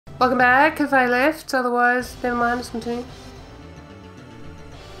Welcome back, if I left, otherwise, never mind, let's continue.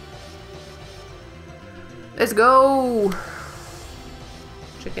 Let's go!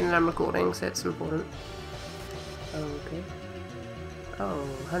 Checking that I'm recording, so that's important. Okay. Oh,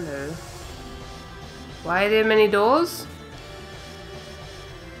 hello. Why are there many doors?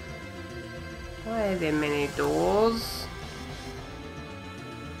 Why are there many doors?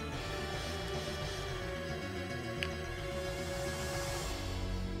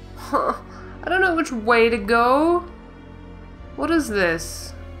 Huh. I don't know which way to go. What is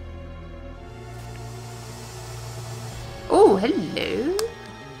this? Oh, hello.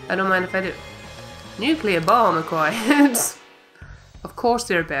 I don't mind if I do. Nuclear bomb acquired. Of course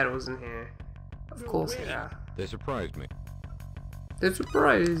there are battles in here. Of course there are. They surprised me. They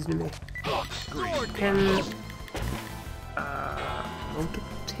surprised me. Can multiple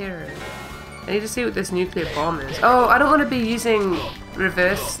terror. I need to see what this nuclear bomb is. Oh, I don't want to be using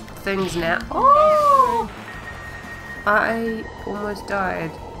reverse things now. Oh! I almost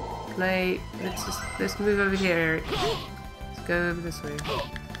died. Can I let's move over here. Let's go over this way.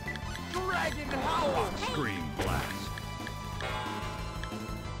 Scream blast.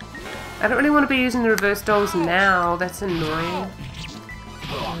 I don't really want to be using the reverse dolls now. That's annoying.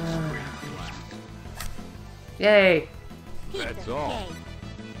 Yay! That's all.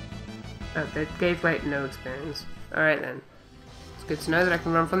 Oh, that gave weight no experience. Alright then. It's good to know that I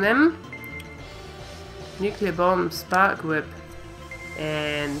can run from them. Nuclear bomb, spark whip,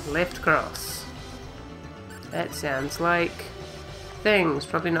 and left cross. That sounds like things,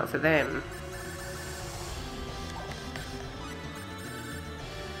 probably not for them.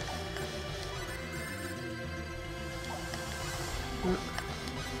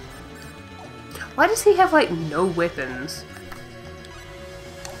 Why does he have like no weapons?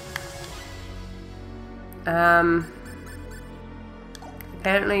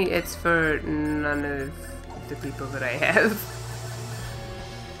 Apparently it's for none of the people that I have.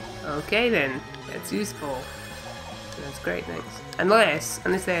 Okay then, that's useful. That's great, thanks. Unless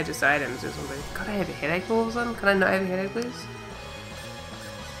they are just items or something. God, I have a headache all of a sudden? Can I not have a headache, please?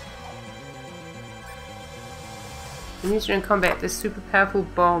 When used during combat, this super powerful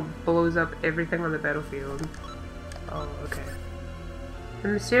bomb blows up everything on the battlefield. Oh, okay. The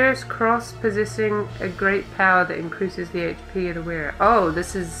mysterious cross possessing a great power that increases the HP of the wearer. Oh,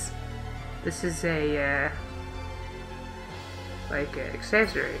 this is a like an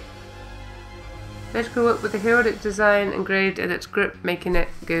accessory. Magical whip with a heraldic design engraved in its grip, making it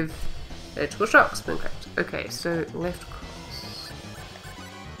give electrical shocks when cracked. Okay, so left cross.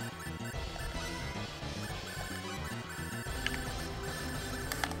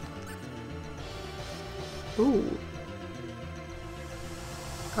 Ooh.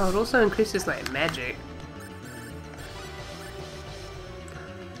 Oh, it also increases like magic.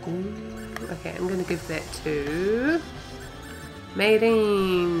 Ooh, okay, I'm gonna give that to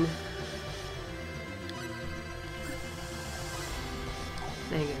Maydeen.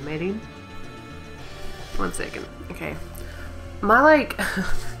 There you go, Maydeen. 1 second. Okay.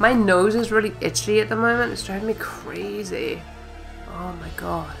 My nose is really itchy at the moment. It's driving me crazy. Oh my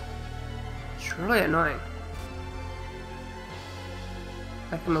god. It's really annoying.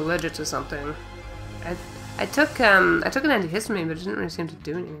 Like I'm allergic to something. I took an antihistamine, but it didn't really seem to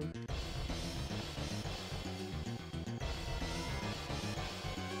do anything.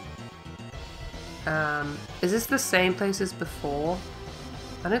 Is this the same place as before?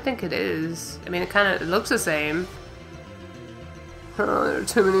 I don't think it is. I mean, it looks the same. Oh, there are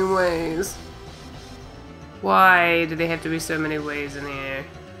too many ways. Why do they have to be so many ways in here?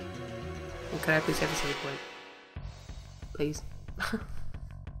 And can I please have a save point? Please.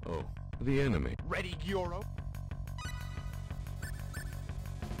 Oh, the enemy. Ready, Euro?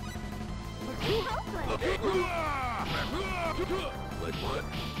 Like what?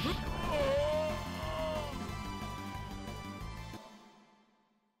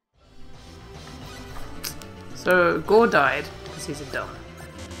 So, Gore died because he's a dumb.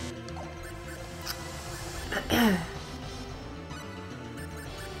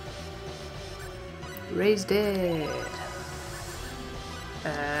 Ray's dead.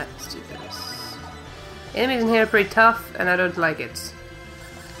 Let's do this. Enemies in here are pretty tough, and I don't like it.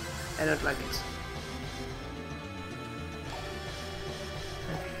 I don't like it.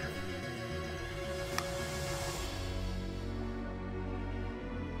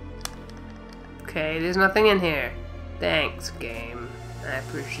 Okay, there's nothing in here. Thanks, game. I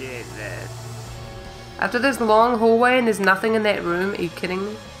appreciate that. After this long hallway and there's nothing in that room, are you kidding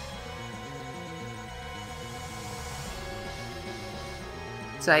me?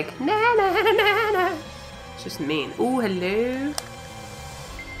 It's like, na na na na na. It's just mean. Ooh, hello.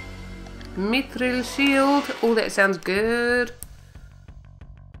 Mithril shield. Oh, that sounds good.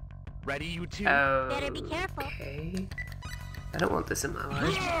 Ready, you two? Better be careful. Okay. I don't want this in my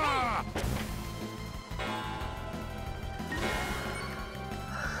life.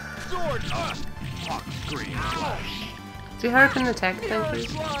 Sword! Fuck, green flash. Do you hurricane attack thing,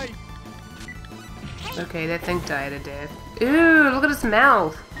 please? Okay, that thing died a death. Ooh, look at its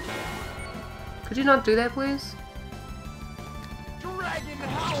mouth. Could you not do that, please? Dragon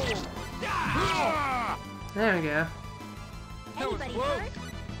howl! There we go. Anybody hurt?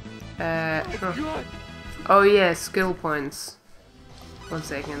 Huh. Oh yeah, skill points. 1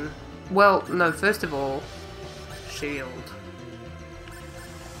 second. Well, no, first of all, shield.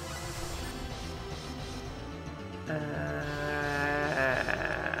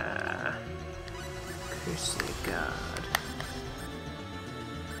 Curse God.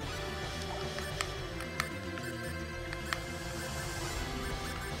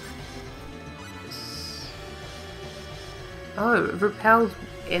 Oh, it repels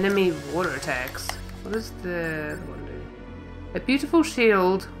enemy water attacks. What does the other one do? A beautiful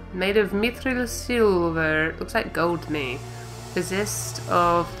shield made of mithril silver. Looks like gold to me. Possessed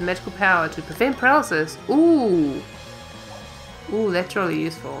of magical power to prevent paralysis. Ooh! Ooh, that's really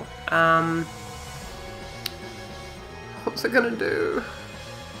useful. What's it gonna do?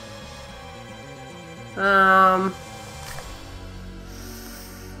 Damn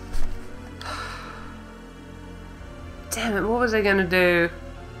it, what was I gonna do?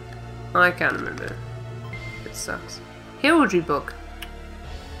 I can't remember. It sucks. Heraldry book.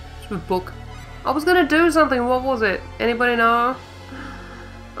 It's a book. I was gonna do something, what was it? Anybody know?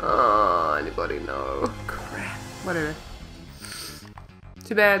 Oh, anybody know? Crap. Whatever.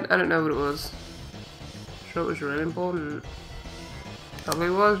 Too bad, I don't know what it was. Sure it was really important. Probably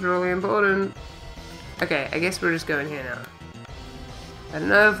was really important. Okay, I guess we're just going here now. I don't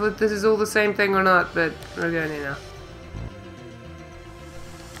know if this is all the same thing or not, but we're going here now.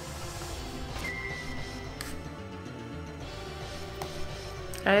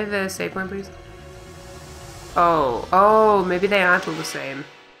 Can I have a save point, please? Oh, maybe they aren't all the same.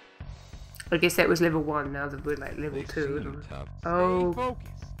 I guess that was level 1, now that we're like level 2. Oh,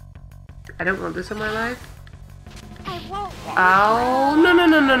 I don't want this in my life. I won't. Oh,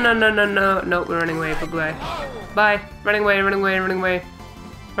 no, we're running away, goodbye. Bye, running away.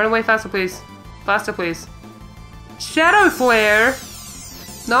 Run away faster, please. Faster, please. Shadow Flare?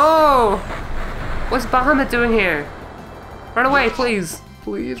 No! What's Bahamut doing here? Run away, please.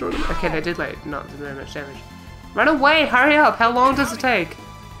 Please run away. Okay, they did like not do very much damage. Run away, hurry up. How long does it take?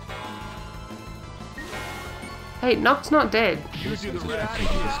 Hey, Nock's not dead.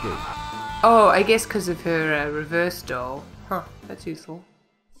 Oh, I guess because of her reverse doll. Huh, that's useful.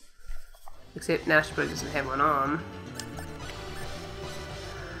 Except now she probably doesn't have one on.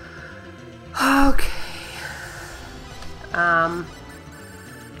 Okay.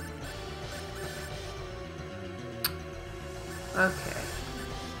 Okay.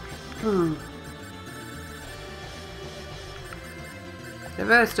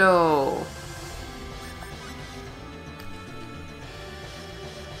 Reverse doll.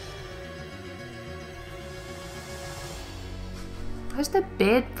 Why is the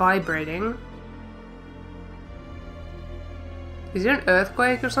bed vibrating? Is there an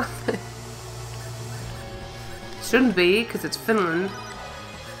earthquake or something? Shouldn't be, because it's Finland.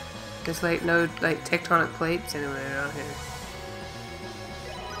 There's like no like tectonic plates anywhere around here.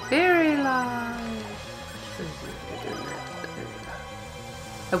 Very live.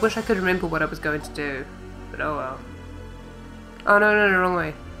 I wish I could remember what I was going to do, but oh well. Oh no, wrong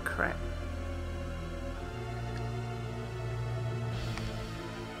way. Crap.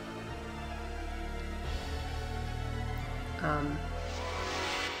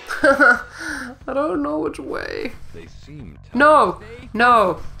 I don't know which way. They seem tough. No,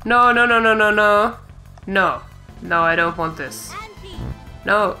 I don't want this.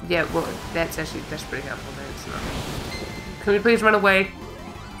 No, yeah, well, that's pretty helpful. It's not. Can we please run away?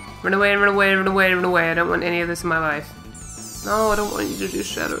 Run away. I don't want any of this in my life. No, I don't want you to do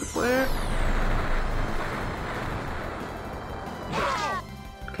Shadow Flare.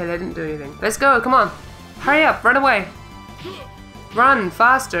 Okay, that didn't do anything. Let's go, come on. Hurry up, run away. Run,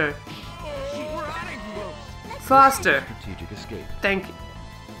 faster. Faster. Strategic escape. Thank you.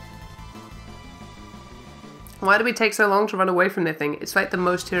 Why do we take so long to run away from that thing? It's like the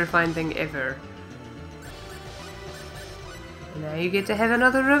most terrifying thing ever. Now you get to have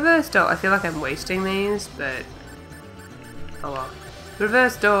another reverse doll. I feel like I'm wasting these, but... oh well.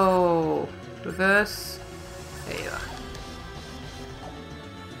 Reverse doll! Reverse. There you are.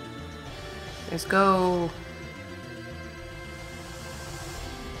 Let's go.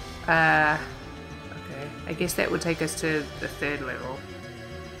 Okay. I guess that would take us to the 3rd level.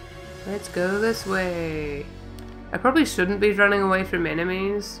 Let's go this way. I probably shouldn't be running away from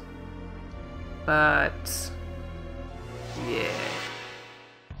enemies. But... yeah.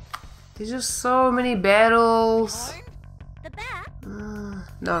 There's just so many battles. The back.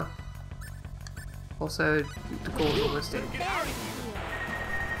 No. Also, the goal's almost dead.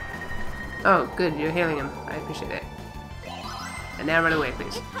 Oh, good, you're healing him. I appreciate that. And now run away,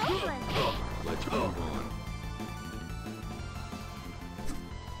 please. Let's move on.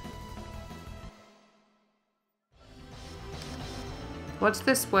 What's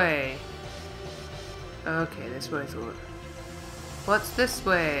this way? Okay, that's what I thought. What's this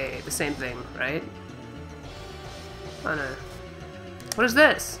way? The same thing, right? Oh no. What is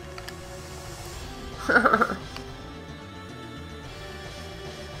this?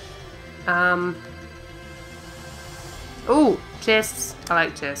 Ooh, chests. I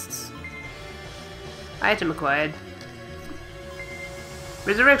like chests. Item acquired.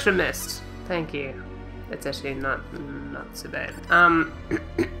 Resurrection mist. Thank you. That's actually not so bad.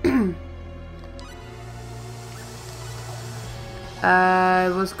 I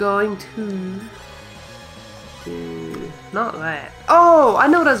was going to do not that. Oh, I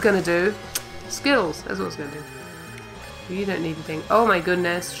know what I was gonna do. Skills. That's what I was gonna do. You don't need anything. Oh my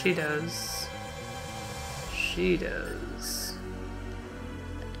goodness, she does. She does.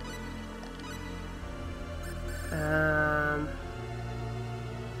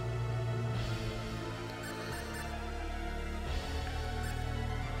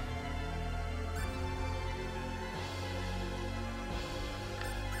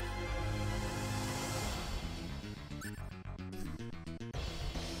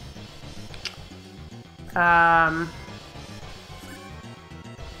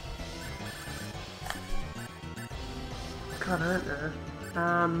 God, I don't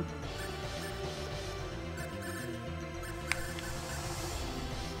know.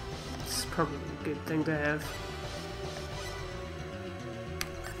 It's probably a good thing to have.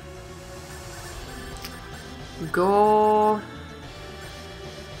 Gore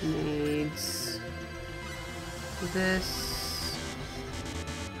needs this.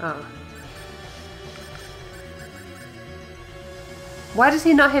 Oh. Why does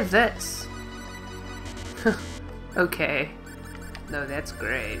he not have this? Okay. No, that's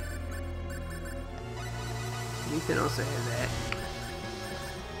great. You can also have that.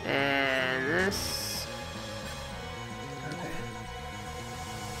 And this. Okay.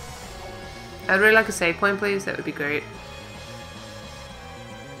 I'd really like a save point, please. That would be great.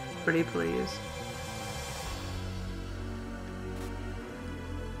 Pretty please.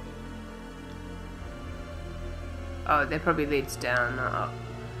 Oh, that probably leads down, not up.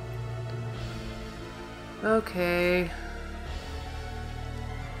 Okay.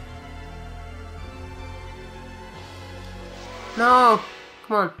 No!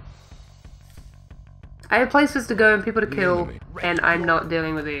 Come on. I have places to go and people to kill, and I'm not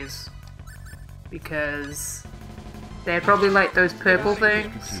dealing with these. Because they're probably like those purple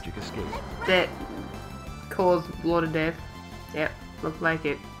things Strategic escape. that cause a lot of death. Yep, look like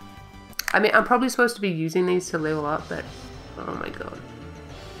it. I mean, I'm probably supposed to be using these to level up, but oh my god.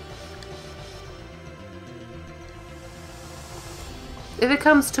 If it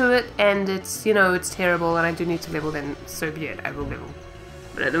comes to it and it's, you know, it's terrible and I do need to level, then so be it, I will level.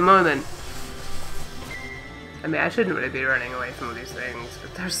 But at the moment, I mean, I shouldn't really be running away from all these things,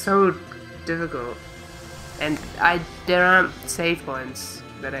 but they're so difficult. And there aren't save points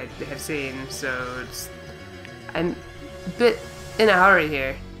that I have seen, so it's, I'm a bit in a hurry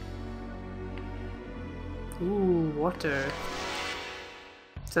here. Ooh, water.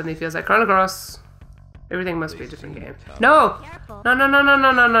 Suddenly feels like Chrono Cross. Everything must be a different game. No! Careful. No, no, no, no,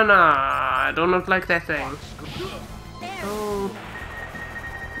 no, no, no, no! I don't look like that thing. Oh.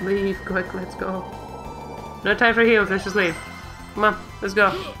 Leave, quick, let's go. No time for heals, let's just leave. Come on, let's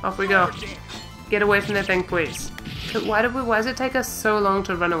go. Off we go. Get away from that thing, please. But why does it take us so long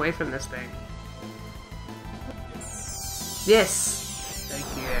to run away from this thing? Yes! Thank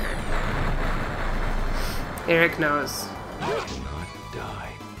you, Eric. Eric knows. I cannot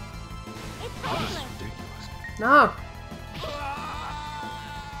die. It's hopeless. Ridiculous. No!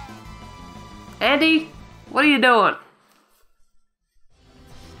 Andy, what are you doing?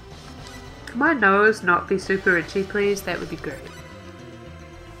 Can my nose not be super itchy, please? That would be great.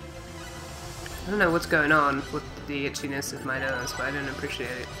 I don't know what's going on with the itchiness of my nose, but I don't appreciate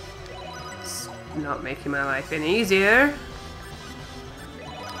it. It's not making my life any easier.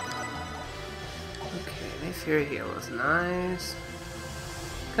 Okay, that Fury Heal is nice.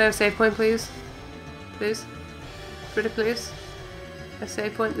 Can I have a save point, please? Please? Pretty please? A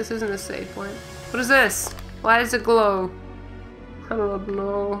save point? This isn't a save point. What is this? Why does it glow? I don't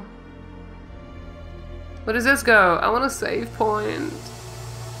know. Where does this go? I want a save point.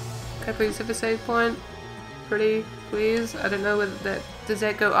 Can I please have a save point? Pretty, please? I don't know whether that... Does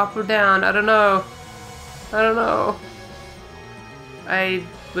that go up or down? I don't know. I don't know. I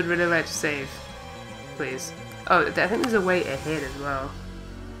would really like to save. Please. Oh, I think there's a way ahead as well.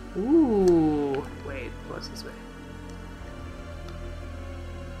 Ooh. Wait, what's this way?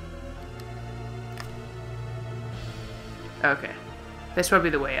 Okay. That's probably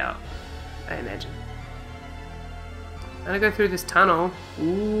the way out, I imagine. I'm gonna go through this tunnel.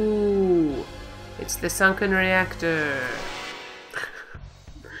 Ooh. It's the sunken reactor.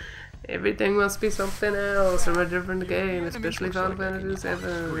 Everything must be something else from a different game, especially Final Fantasy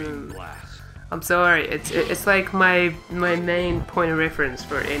VII. I'm sorry, it's like my main point of reference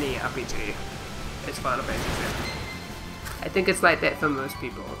for any RPG. It's Final Fantasy VII. I think it's like that for most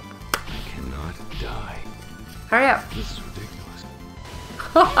people. I cannot die. Hurry up! This is ridiculous.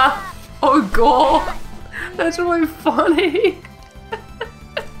 Oh god! That's really funny!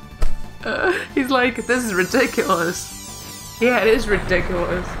 He's like, this is ridiculous. Yeah, it is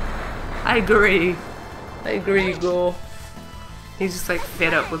ridiculous. I agree. I agree, Gore. He's just like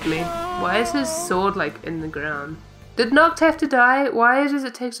fed up with me. Why is his sword like in the ground? Did Noct have to die? Why does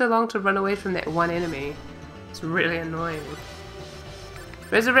it take so long to run away from that one enemy? It's really annoying.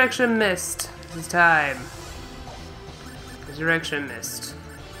 Resurrection Mist. This is time. Resurrection Mist.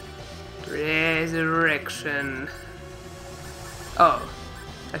 Resurrection. Oh.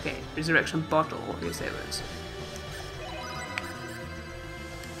 Okay. Resurrection Bottle. Yes, that was.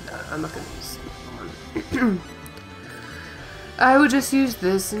 No, I'm not gonna use one. I would just use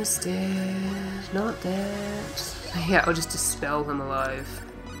this instead. Not that. Yeah, I'll just dispel him alive.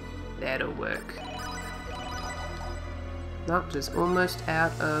 That'll work. Noct is almost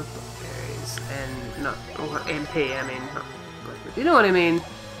out of berries and not or MP. I mean, not, you know what I mean.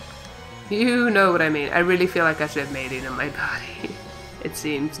 You know what I mean. I really feel like I should have made it in my body. It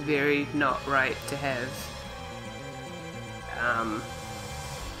seems very not right to have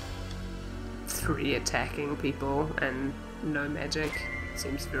 3 attacking people and no magic.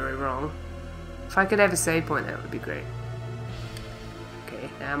 Seems very wrong. If I could have a save point, that would be great. Okay,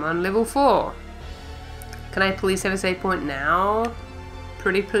 now I'm on level 4. Can I please have a save point now?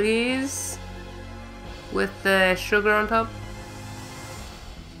 Pretty please? With the sugar on top?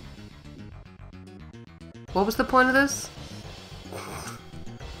 What was the point of this?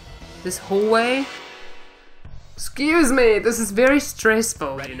 This hallway? Excuse me, this is very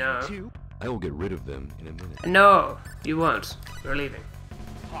stressful, you know. I will get rid of them in a minute. No, you won't. We're leaving.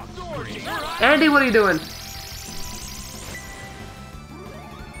 Andy, what are you doing?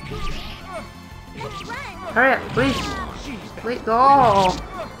 Hurry up, please. Wait, go.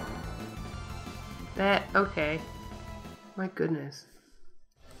 That, okay. My goodness.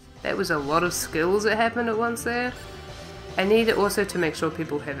 That was a lot of skills that happened at once there. I need it also to make sure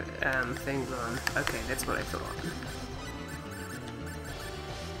people have things on. Okay, that's what I thought.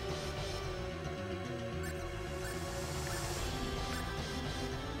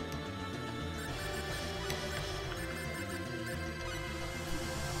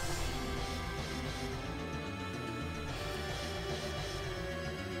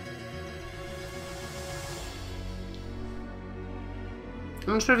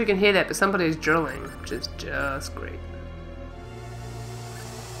 I'm not sure if you can hear that, but somebody's drilling, which is just great.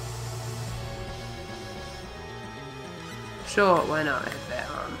 Sure, why not have that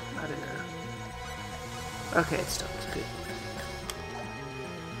on? I don't know. Okay, it stopped. Good.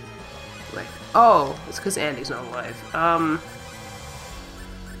 Wait. Oh, it's because Andy's not alive.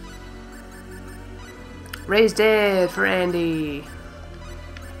 Ray's dead for Andy.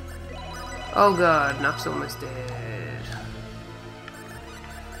 Oh god, Noct's almost dead.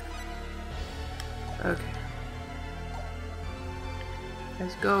 Okay.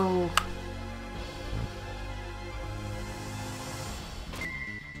 Let's go.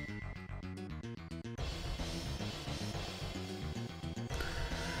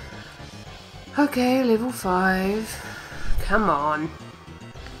 Okay, level 5. Come on.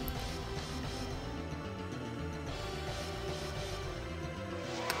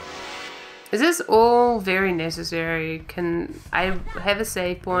 Is this all very necessary? Can I have a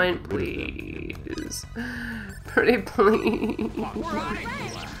save point, please? Pretty please.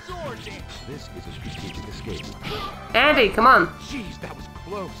 This is a strategic escape. Andy, come on. Jeez, that was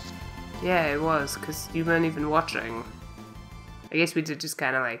close. Yeah, it was, because you weren't even watching. I guess we did just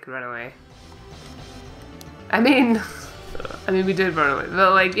kind of like run away. I mean, we did run away,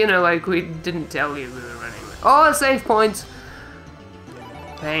 but like, you know, like we didn't tell you we were running away. Oh, save points!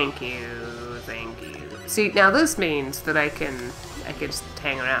 Thank you, thank you. See, now this means that I can just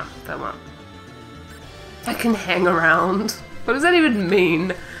hang around if I want. I can hang around. What does that even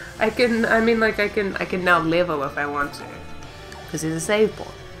mean? I can now level if I want to. Because there's a save point.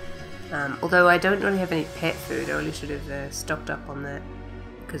 Although I don't really have any pet food, I really should have stocked up on that.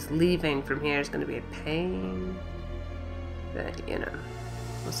 Because leaving from here is going to be a pain. But, you know,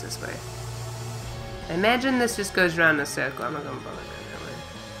 what's this way? I imagine this just goes around in a circle. I'm not going to bother going that way.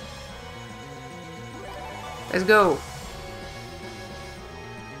 Let's go.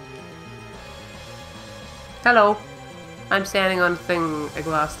 Hello. I'm standing on a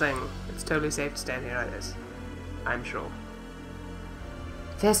glass thing. It's totally safe to stand here like this. I'm sure.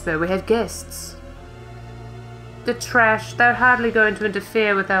 Vesper, we have guests. The trash, they're hardly going to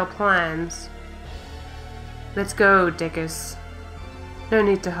interfere with our plans. Let's go, Dickus. No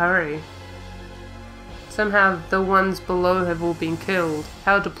need to hurry. Somehow the ones below have all been killed.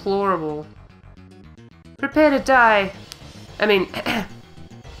 How deplorable. Prepare to die. I mean,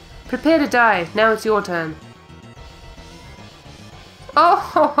 prepare to die. Now it's your turn.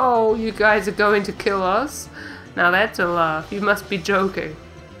 Oh, you guys are going to kill us? Now that's a laugh. You must be joking.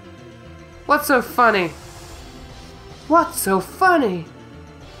 What's so funny? What's so funny?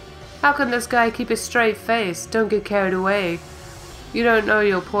 How can this guy keep a straight face? Don't get carried away. You don't know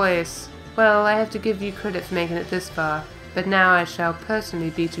your place. Well, I have to give you credit for making it this far, but now I shall personally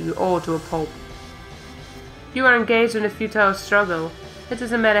beat you all to a pulp. You are engaged in a futile struggle. It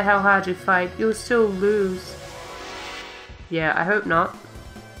doesn't matter how hard you fight, you'll still lose. Yeah, I hope not.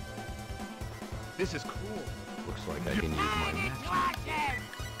 This is cool. Looks like I can use my magic.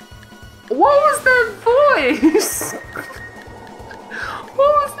 What was that voice?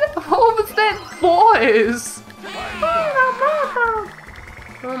 What was that voice?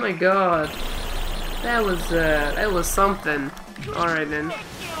 Oh my god. That was something. Alright then.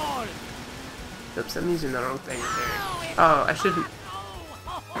 Oops, I'm using the wrong thing there. Oh, I shouldn't.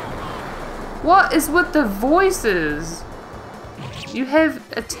 What is with the voices? You have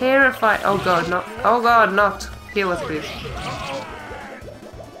a terrifying. Oh god, not. Oh god, not. Heal us, please.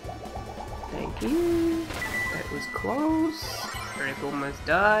 Thank you. That was close. Eric almost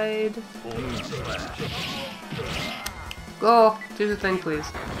died. Go! Do the thing,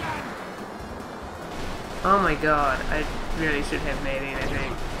 please. Oh my god, I really should have made it, I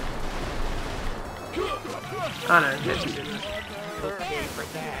think. Oh no, that should do it.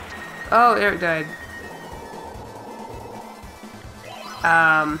 Oh, Eric died.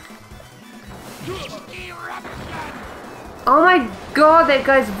 Oh my god, that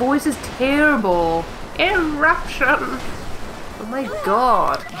guy's voice is terrible. Eruption. Oh my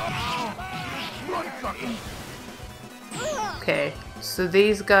god. Okay, so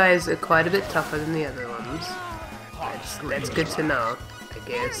these guys are quite a bit tougher than the other ones. That's good to know, I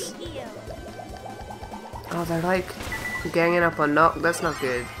guess. Oh, they're like ganging up on Nock. That's not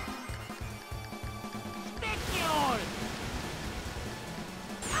good.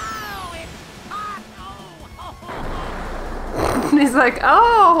 He's like,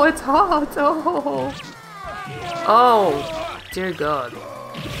 oh, it's hot. Oh, oh, dear God.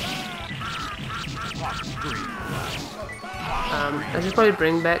 I should probably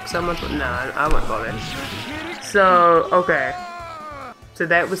bring back someone. No, I won't bother. So, okay. So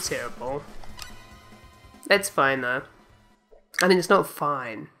that was terrible. It's fine though. I mean, it's not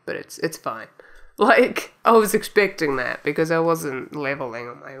fine, but it's fine. Like, I was expecting that because I wasn't leveling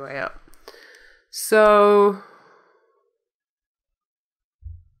on my way up. So,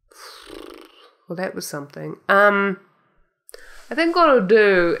 well, that was something. I think what I'll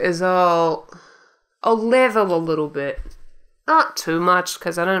do is I'll level a little bit. Not too much,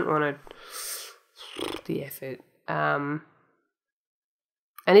 because I don't want to... the effort. I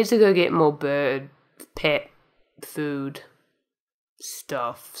need to go get more pet food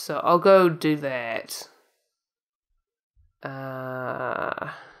stuff. So I'll go do that.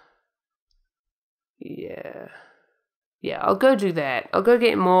 Yeah. Yeah, I'll go do that. I'll go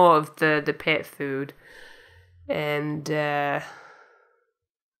get more of the pet food. And,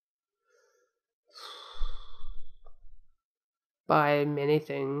 buy many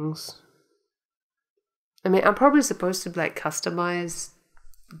things. I mean, I'm probably supposed to, like, customize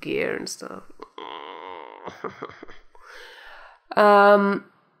gear and stuff.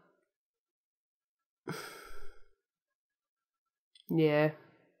 Yeah.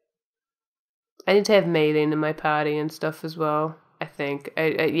 I need to have Maylene in my party and stuff as well, I think.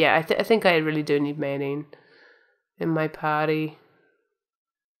 I think I really do need Maylene in my party.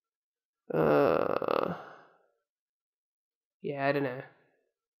 Yeah, I don't know.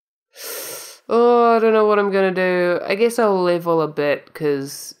 Oh, I don't know what I'm gonna do. I guess I'll level a bit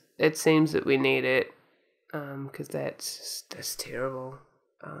because it seems that we need it. Because that's terrible.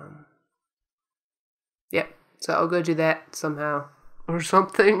 Yep. So I'll go do that somehow or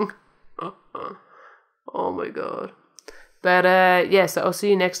something. Oh my god. But yeah. So I'll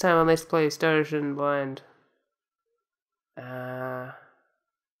see you next time on Let's Play Star Ocean Blind. I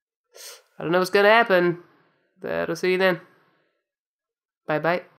don't know what's gonna happen, but I'll see you then. Bye bye.